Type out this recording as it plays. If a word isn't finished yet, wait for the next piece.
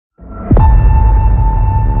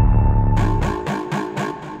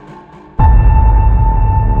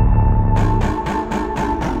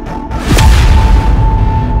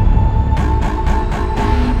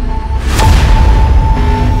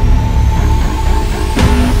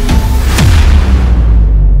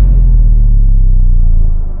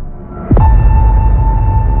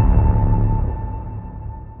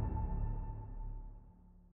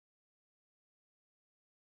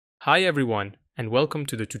Hi everyone, and welcome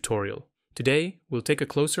to the tutorial. Today, we'll take a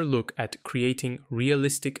closer look at creating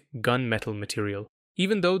realistic gunmetal material.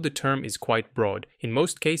 Even though the term is quite broad, in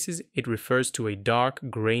most cases it refers to a dark,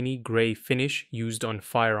 grainy gray finish used on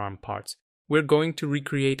firearm parts. We're going to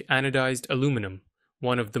recreate anodized aluminum,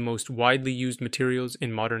 one of the most widely used materials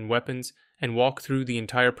in modern weapons, and walk through the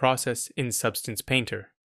entire process in Substance Painter.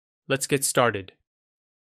 Let's get started.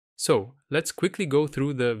 So, let's quickly go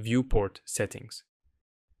through the viewport settings.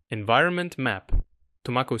 Environment map,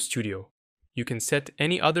 Tomako Studio. You can set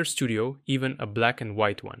any other studio, even a black and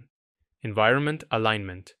white one. Environment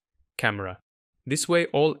alignment, camera. This way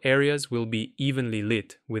all areas will be evenly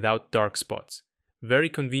lit without dark spots. Very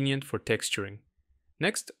convenient for texturing.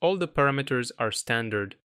 Next, all the parameters are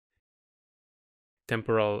standard.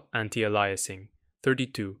 Temporal anti-aliasing,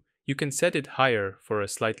 32. You can set it higher for a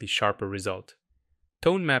slightly sharper result.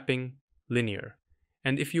 Tone mapping, linear.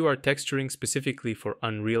 And if you are texturing specifically for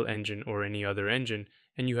Unreal Engine or any other engine,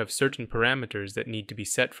 and you have certain parameters that need to be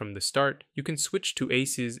set from the start, you can switch to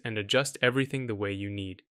ACES and adjust everything the way you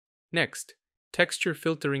need. Next, texture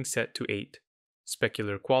filtering set to 8.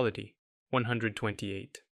 Specular quality,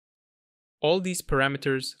 128. All these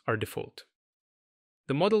parameters are default.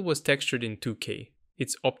 The model was textured in 2K.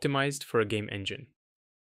 It's optimized for a game engine.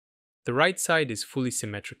 The right side is fully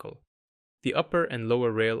symmetrical. The upper and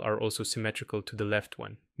lower rail are also symmetrical to the left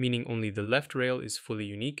one, meaning only the left rail is fully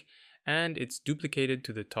unique and it's duplicated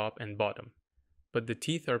to the top and bottom. But the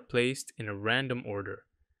teeth are placed in a random order.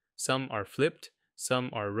 Some are flipped, some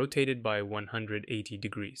are rotated by 180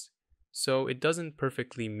 degrees. So it doesn't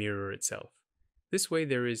perfectly mirror itself. This way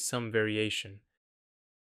there is some variation.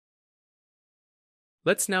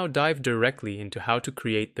 Let's now dive directly into how to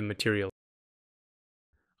create the material.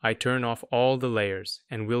 I turn off all the layers,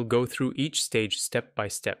 and we'll go through each stage step by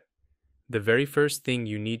step. The very first thing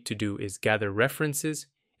you need to do is gather references,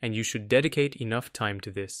 and you should dedicate enough time to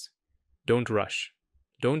this. Don't rush.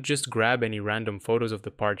 Don't just grab any random photos of the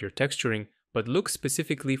part you're texturing, but look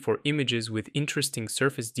specifically for images with interesting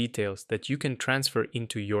surface details that you can transfer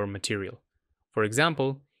into your material. For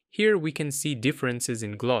example, here we can see differences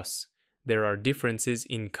in gloss. There are differences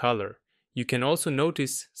in color. You can also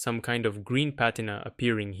notice some kind of green patina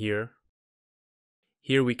appearing here.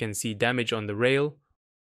 Here we can see damage on the rail,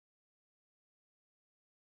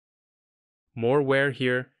 more wear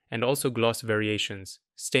here, and also gloss variations,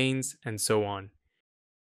 stains, and so on.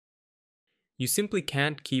 You simply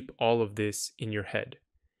can't keep all of this in your head.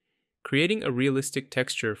 Creating a realistic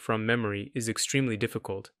texture from memory is extremely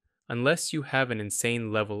difficult, unless you have an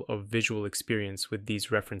insane level of visual experience with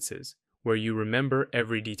these references, where you remember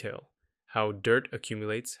every detail. How dirt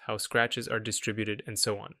accumulates, how scratches are distributed, and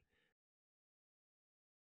so on.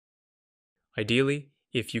 Ideally,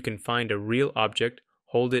 if you can find a real object,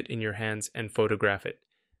 hold it in your hands and photograph it.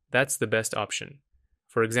 That's the best option.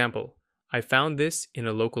 For example, I found this in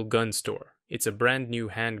a local gun store. It's a brand new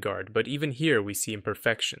handguard, but even here we see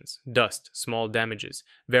imperfections, dust, small damages,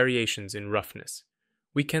 variations in roughness.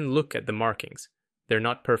 We can look at the markings. They're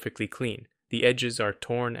not perfectly clean. The edges are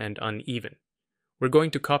torn and uneven. We're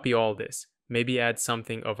going to copy all this, maybe add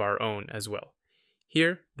something of our own as well.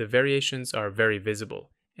 Here, the variations are very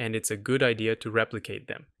visible, and it's a good idea to replicate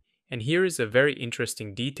them. And here is a very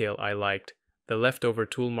interesting detail I liked, the leftover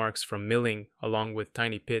tool marks from milling along with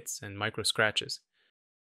tiny pits and micro scratches.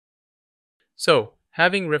 So,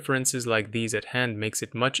 having references like these at hand makes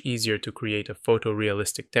it much easier to create a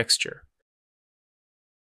photorealistic texture.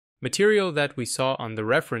 Material that we saw on the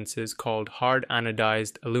references called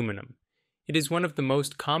hard-anodized aluminum. It is one of the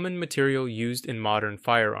most common material used in modern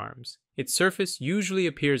firearms. Its surface usually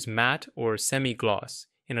appears matte or semi-gloss,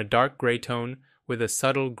 in a dark gray tone with a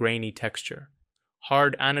subtle grainy texture.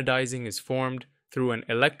 Hard anodizing is formed through an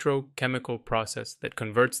electrochemical process that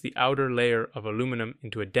converts the outer layer of aluminum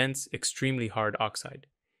into a dense, extremely hard oxide.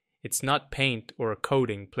 It's not paint or a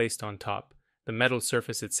coating placed on top. The metal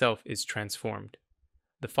surface itself is transformed.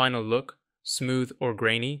 The final look, smooth or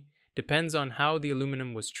grainy, depends on how the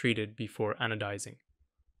aluminum was treated before anodizing.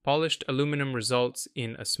 Polished aluminum results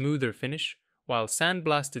in a smoother finish, while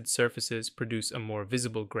sandblasted surfaces produce a more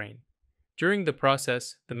visible grain. During the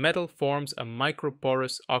process, the metal forms a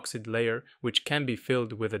microporous oxide layer which can be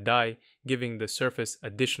filled with a dye, giving the surface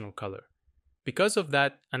additional color. Because of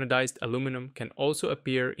that, anodized aluminum can also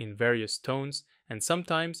appear in various tones and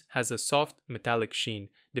sometimes has a soft metallic sheen,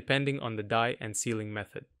 depending on the dye and sealing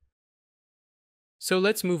method. So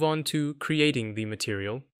let's move on to creating the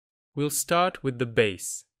material. We'll start with the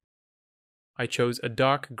base. I chose a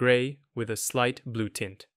dark gray with a slight blue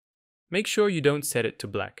tint. Make sure you don't set it to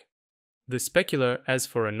black. The specular, as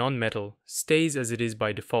for a non-metal, stays as it is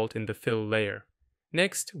by default in the fill layer.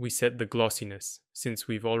 Next, we set the glossiness. Since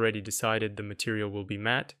we've already decided the material will be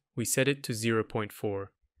matte, we set it to 0.4.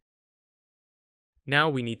 Now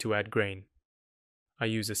we need to add grain. I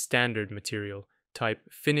use a standard material, type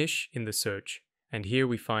finish in the search, and here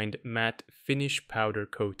we find matte finish powder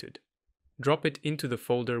coated. Drop it into the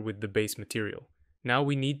folder with the base material. Now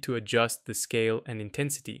we need to adjust the scale and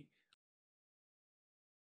intensity.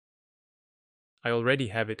 I already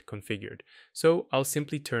have it configured, so I'll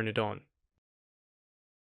simply turn it on.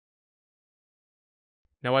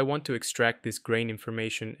 Now I want to extract this grain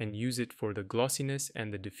information and use it for the glossiness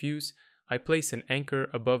and the diffuse. I place an anchor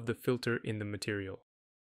above the filter in the material.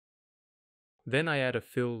 Then I add a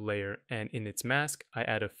fill layer, and in its mask, I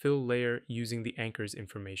add a fill layer using the anchor's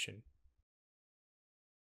information.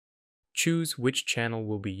 Choose which channel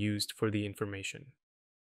will be used for the information.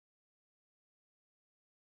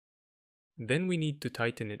 Then we need to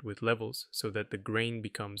tighten it with levels so that the grain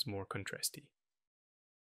becomes more contrasty.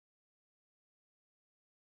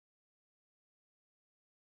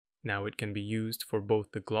 Now it can be used for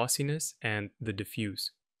both the glossiness and the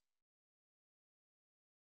diffuse.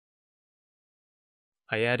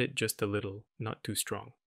 I add it just a little, not too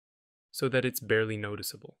strong, so that it's barely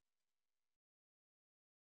noticeable.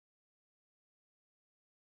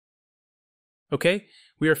 Okay,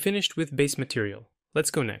 we are finished with base material.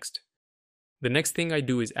 Let's go next. The next thing I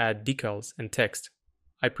do is add decals and text.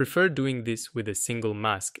 I prefer doing this with a single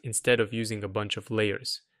mask instead of using a bunch of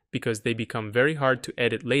layers, because they become very hard to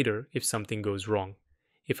edit later if something goes wrong.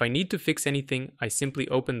 If I need to fix anything, I simply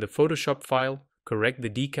open the Photoshop file, correct the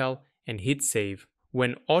decal, and hit save.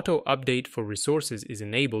 When auto update for resources is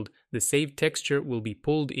enabled, the saved texture will be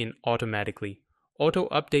pulled in automatically. Auto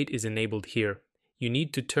update is enabled here. You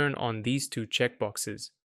need to turn on these two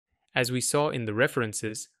checkboxes. As we saw in the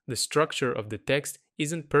references, the structure of the text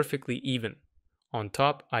isn't perfectly even. On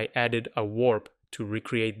top, I added a warp to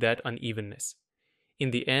recreate that unevenness.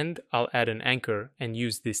 In the end, I'll add an anchor and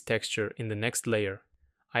use this texture in the next layer.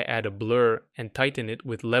 I add a blur and tighten it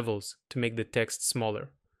with levels to make the text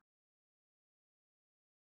smaller.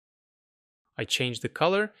 I change the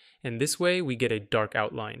color, and this way we get a dark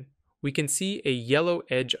outline. We can see a yellow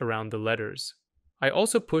edge around the letters. I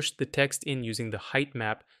also pushed the text in using the height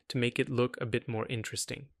map to make it look a bit more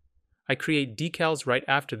interesting. I create decals right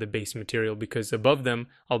after the base material because above them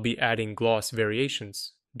I'll be adding gloss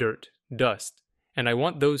variations, dirt, dust, and I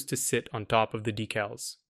want those to sit on top of the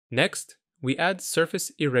decals. Next, we add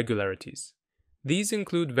surface irregularities. These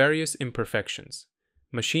include various imperfections,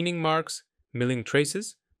 machining marks, milling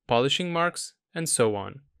traces, polishing marks, and so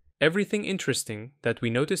on. Everything interesting that we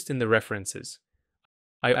noticed in the references.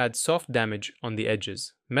 I add soft damage on the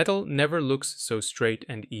edges. Metal never looks so straight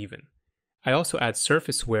and even. I also add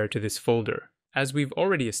surface wear to this folder. As we've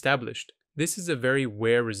already established, this is a very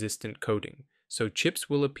wear-resistant coating, so chips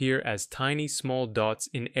will appear as tiny small dots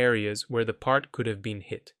in areas where the part could have been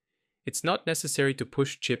hit. It's not necessary to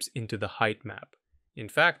push chips into the height map. In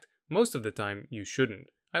fact, most of the time you shouldn't.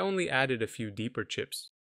 I only added a few deeper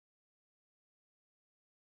chips.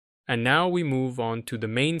 And now we move on to the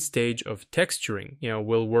main stage of texturing.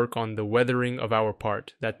 We'll work on the weathering of our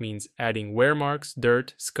part. That means adding wear marks,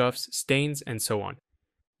 dirt, scuffs, stains, and so on.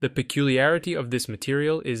 The peculiarity of this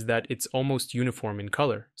material is that it's almost uniform in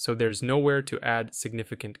color, so there's nowhere to add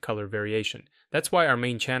significant color variation. That's why our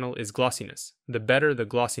main channel is glossiness. The better the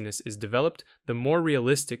glossiness is developed, the more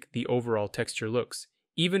realistic the overall texture looks.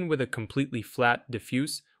 Even with a completely flat,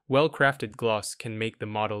 diffuse, well-crafted gloss can make the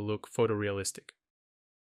model look photorealistic.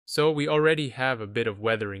 So we already have a bit of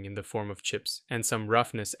weathering in the form of chips and some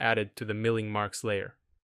roughness added to the milling marks layer.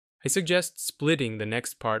 I suggest splitting the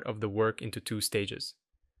next part of the work into two stages.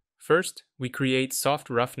 First, we create soft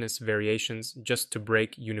roughness variations just to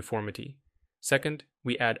break uniformity. Second,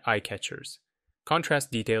 we add eye catchers,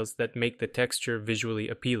 contrast details that make the texture visually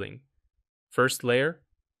appealing. First layer,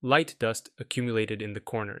 light dust accumulated in the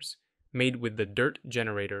corners, made with the dirt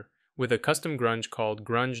generator with a custom grunge called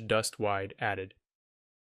Grunge Dust Wide added.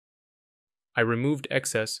 I removed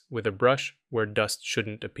excess with a brush where dust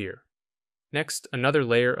shouldn't appear. Next, another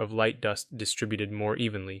layer of light dust distributed more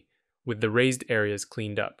evenly, with the raised areas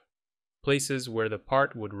cleaned up, places where the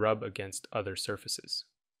part would rub against other surfaces.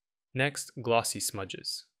 Next, glossy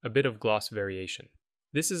smudges, a bit of gloss variation.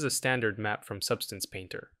 This is a standard map from Substance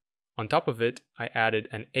Painter. On top of it, I added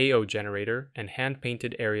an AO generator and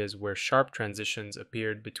hand-painted areas where sharp transitions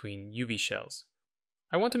appeared between UV shells.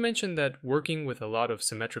 I want to mention that working with a lot of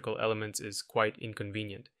symmetrical elements is quite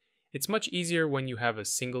inconvenient. It's much easier when you have a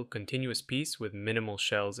single continuous piece with minimal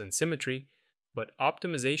shells and symmetry, but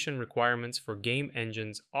optimization requirements for game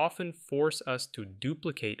engines often force us to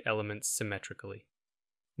duplicate elements symmetrically.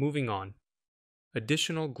 Moving on.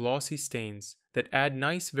 additional glossy stains that add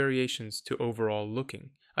nice variations to overall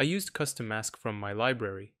looking. I used custom mask from my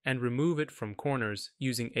library and remove it from corners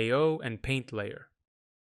using AO and paint layer.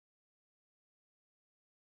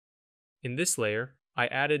 In this layer, I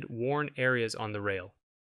added worn areas on the rail.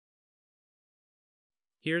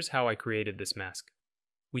 Here's how I created this mask.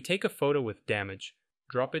 We take a photo with damage,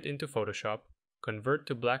 drop it into Photoshop, convert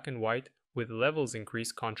to black and white with levels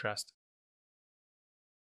increase contrast.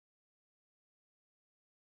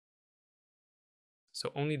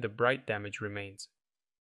 So only the bright damage remains.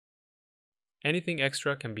 Anything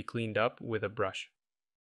extra can be cleaned up with a brush.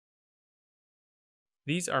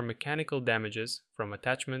 These are mechanical damages from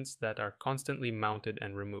attachments that are constantly mounted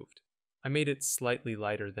and removed. I made it slightly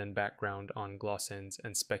lighter than background on gloss ends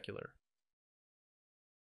and specular.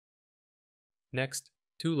 Next,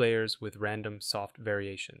 2 layers with random soft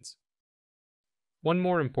variations. One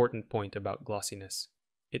more important point about glossiness.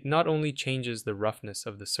 It not only changes the roughness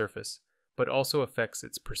of the surface, but also affects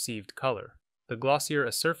its perceived color. The glossier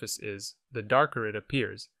a surface is, the darker it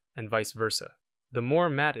appears, and vice versa. The more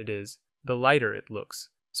matte it is, the lighter it looks.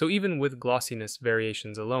 So even with glossiness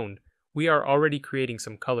variations alone, we are already creating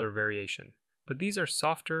some color variation. But these are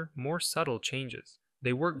softer, more subtle changes.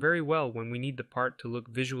 They work very well when we need the part to look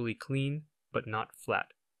visually clean, but not flat.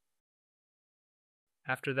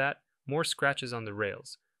 After that, more scratches on the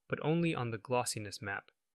rails, but only on the glossiness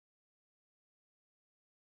map.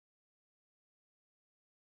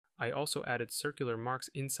 I also added circular marks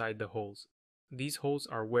inside the holes. These holes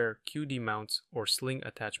are where QD mounts or sling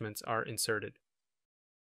attachments are inserted.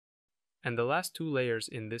 And the last 2 layers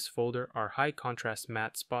in this folder are high contrast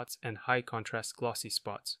matte spots and high contrast glossy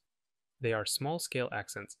spots. They are small scale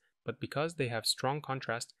accents, but because they have strong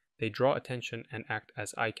contrast, they draw attention and act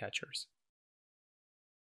as eye catchers.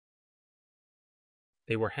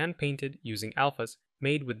 They were hand painted using alphas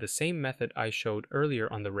made with the same method I showed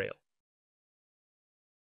earlier on the rail.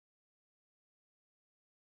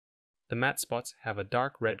 The matte spots have a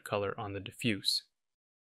dark red color on the diffuse.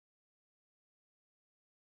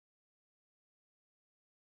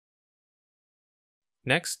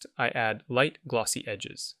 Next, I add light glossy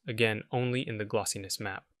edges, again only in the glossiness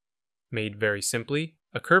map. Made very simply,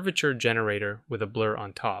 a curvature generator with a blur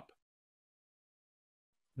on top.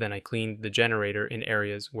 Then I cleaned the generator in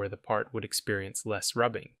areas where the part would experience less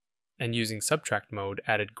rubbing, and using subtract mode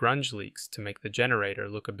added grunge leaks to make the generator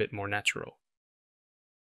look a bit more natural.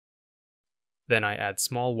 Then I add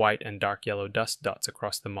small white and dark yellow dust dots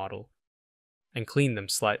across the model, and clean them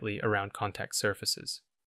slightly around contact surfaces.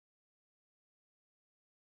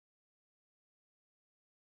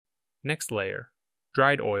 Next layer,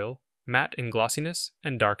 dried oil, matte in glossiness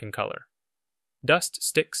and dark in color. Dust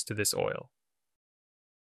sticks to this oil.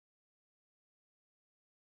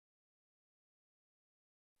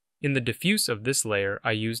 In the diffuse of this layer,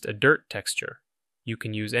 I used a dirt texture. You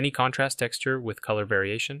can use any contrast texture with color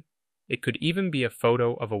variation. It could even be a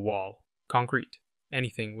photo of a wall, concrete,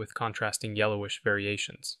 anything with contrasting yellowish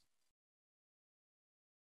variations.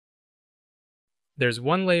 There's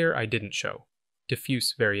one layer I didn't show,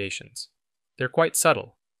 diffuse variations. They're quite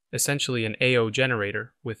subtle, essentially an AO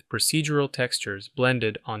generator with procedural textures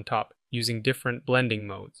blended on top using different blending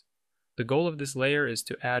modes. The goal of this layer is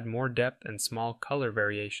to add more depth and small color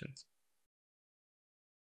variations.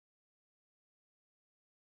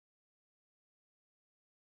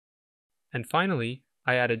 And finally,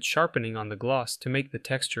 I added sharpening on the gloss to make the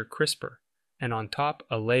texture crisper, and on top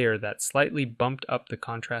a layer that slightly bumped up the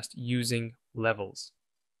contrast using levels.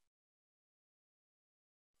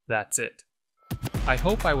 That's it. I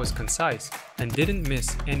hope I was concise and didn't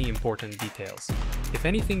miss any important details. If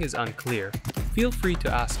anything is unclear, feel free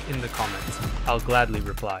to ask in the comments. I'll gladly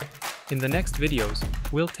reply. In the next videos,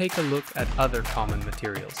 we'll take a look at other common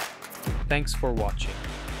materials. Thanks for watching.